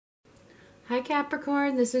Hi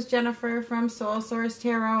Capricorn, this is Jennifer from Soul Source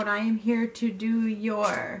Tarot, and I am here to do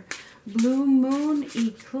your Blue Moon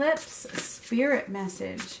Eclipse Spirit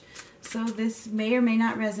Message. So this may or may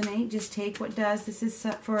not resonate, just take what does. This is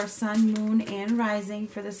for Sun, Moon, and Rising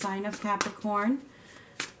for the sign of Capricorn.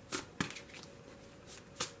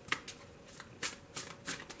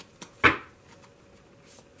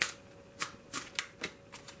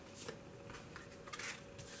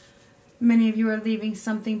 Many of you are leaving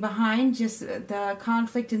something behind, just the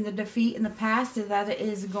conflict and the defeat in the past that it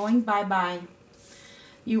is going bye-bye.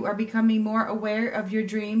 You are becoming more aware of your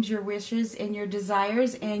dreams, your wishes, and your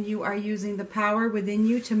desires, and you are using the power within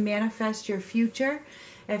you to manifest your future.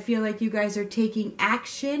 I feel like you guys are taking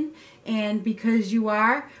action, and because you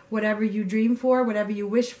are, whatever you dream for, whatever you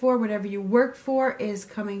wish for, whatever you work for is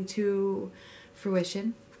coming to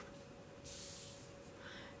fruition.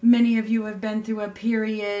 Many of you have been through a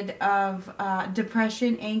period of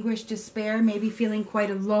depression, anguish, despair, maybe feeling quite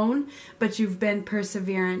alone, but you've been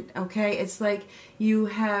perseverant, okay? It's like you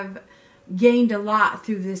have gained a lot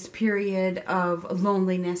through this period of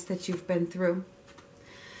loneliness that you've been through.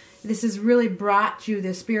 This has really brought you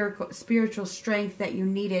the spiritual strength that you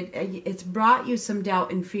needed. It's brought you some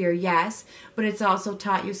doubt and fear, yes, but it's also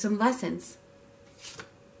taught you some lessons.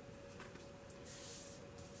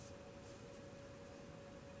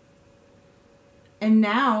 And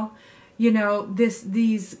now, you know,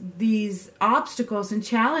 these obstacles and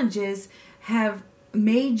challenges have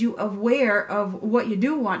made you aware of what you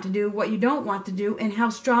do want to do, what you don't want to do, and how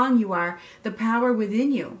strong you are, the power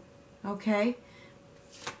within you, okay?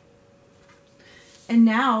 And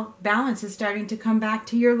now balance is starting to come back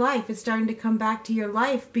to your life. It's starting to come back to your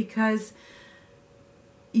life because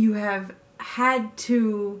you have had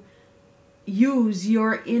to use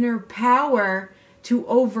your inner power to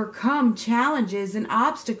overcome challenges and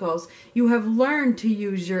obstacles. You have learned to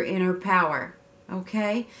use your inner power,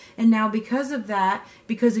 okay? And now because of that,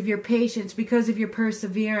 because of your patience, because of your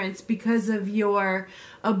perseverance, because of your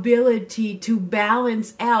ability to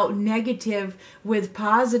balance out negative with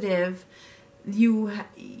positive, you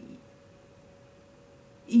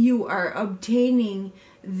are obtaining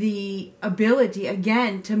the ability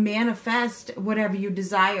again to manifest whatever you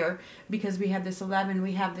desire, because we have this 11,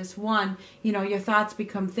 we have this 1, you know, your thoughts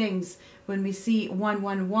become things. When we see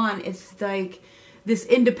 111, it's like this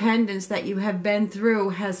independence that you have been through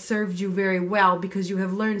has served you very well because you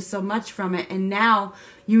have learned so much from it, and now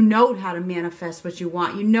you know how to manifest what you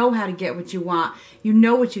want. You know how to get what you want. You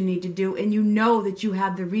know what you need to do, and you know that you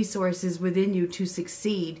have the resources within you to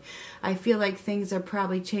succeed. I feel like things are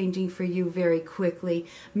probably changing for you very quickly.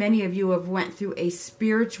 Many of you have went through a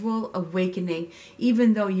spiritual awakening.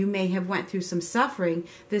 Even though you may have went through some suffering,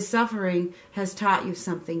 this suffering has taught you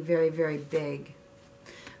something very, very big.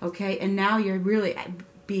 Okay, and now you're really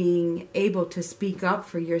being able to speak up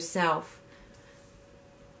for yourself.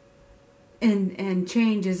 And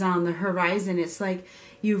change is on the horizon. It's like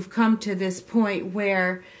you've come to this point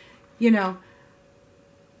where, you know,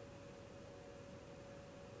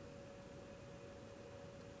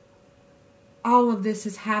 all of this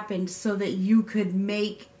has happened so that you could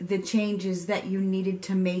make the changes that you needed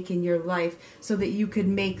to make in your life, so that you could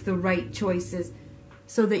make the right choices,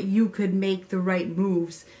 so that you could make the right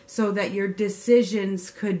moves, so that your decisions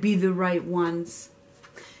could be the right ones.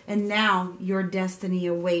 And now your destiny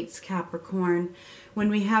awaits, Capricorn. When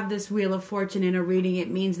we have this Wheel of Fortune in a reading, it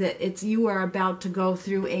means that you are about to go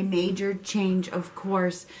through a major change of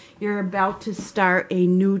course. You're about to start a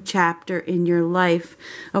new chapter in your life.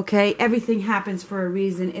 Okay? Everything happens for a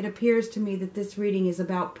reason. It appears to me that this reading is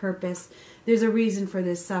about purpose. There's a reason for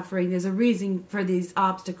this suffering. There's a reason for these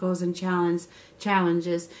obstacles and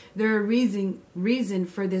challenges. There's a reason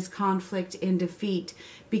for this conflict and defeat,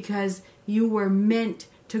 because you were meant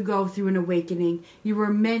to go through an awakening. You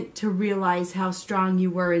were meant to realize how strong you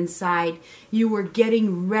were inside. You were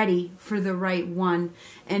getting ready for the right one,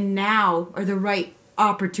 and now, or the right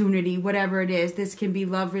opportunity, whatever it is. This can be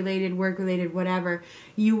love related, work related, whatever.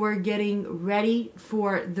 You were getting ready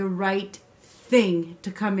for the right thing to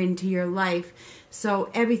come into your life. So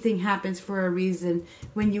everything happens for a reason.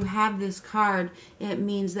 When you have this card, it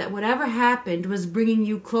means that whatever happened was bringing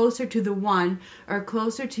you closer to the one, or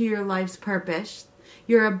closer to your life's purpose.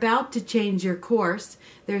 You're about to change your course.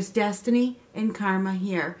 There's destiny and karma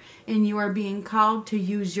here, and you are being called to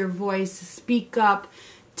use your voice, speak up,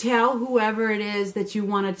 tell whoever it is that you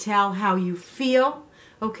want to tell how you feel,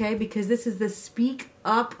 okay? Because this is the speak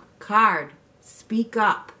up card. Speak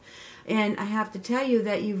up. And I have to tell you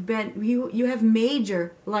that you have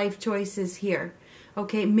major life choices here.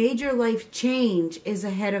 Okay, major life change is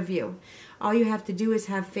ahead of you. All you have to do is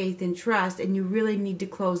have faith and trust, and you really need to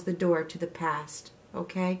close the door to the past,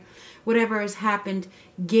 okay? Whatever has happened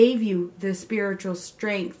gave you the spiritual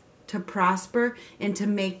strength to prosper and to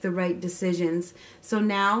make the right decisions. So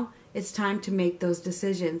now it's time to make those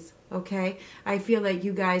decisions, okay? I feel like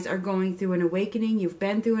you guys are going through an awakening. You've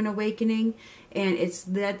been through an awakening, and it's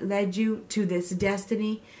led you to this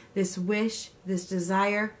destiny, this wish, this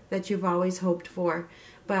desire that you've always hoped for.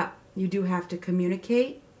 But you do have to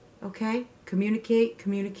communicate, okay? Communicate,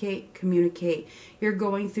 communicate, communicate. You're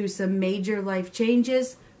going through some major life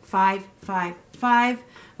changes. 5, 5, 5,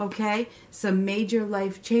 okay? Some major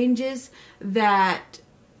life changes that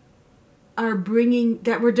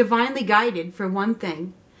were divinely guided, for one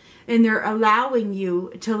thing. And they're allowing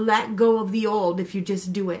you to let go of the old if you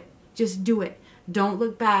just do it. Just do it. Don't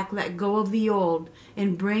look back. Let go of the old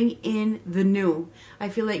and bring in the new. I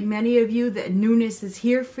feel like many of you, that newness is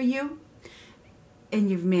here for you, and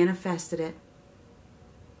you've manifested it.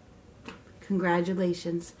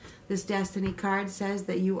 Congratulations. This Destiny card says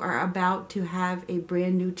that you are about to have a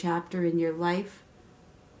brand new chapter in your life.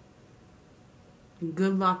 And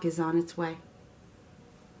good luck is on its way.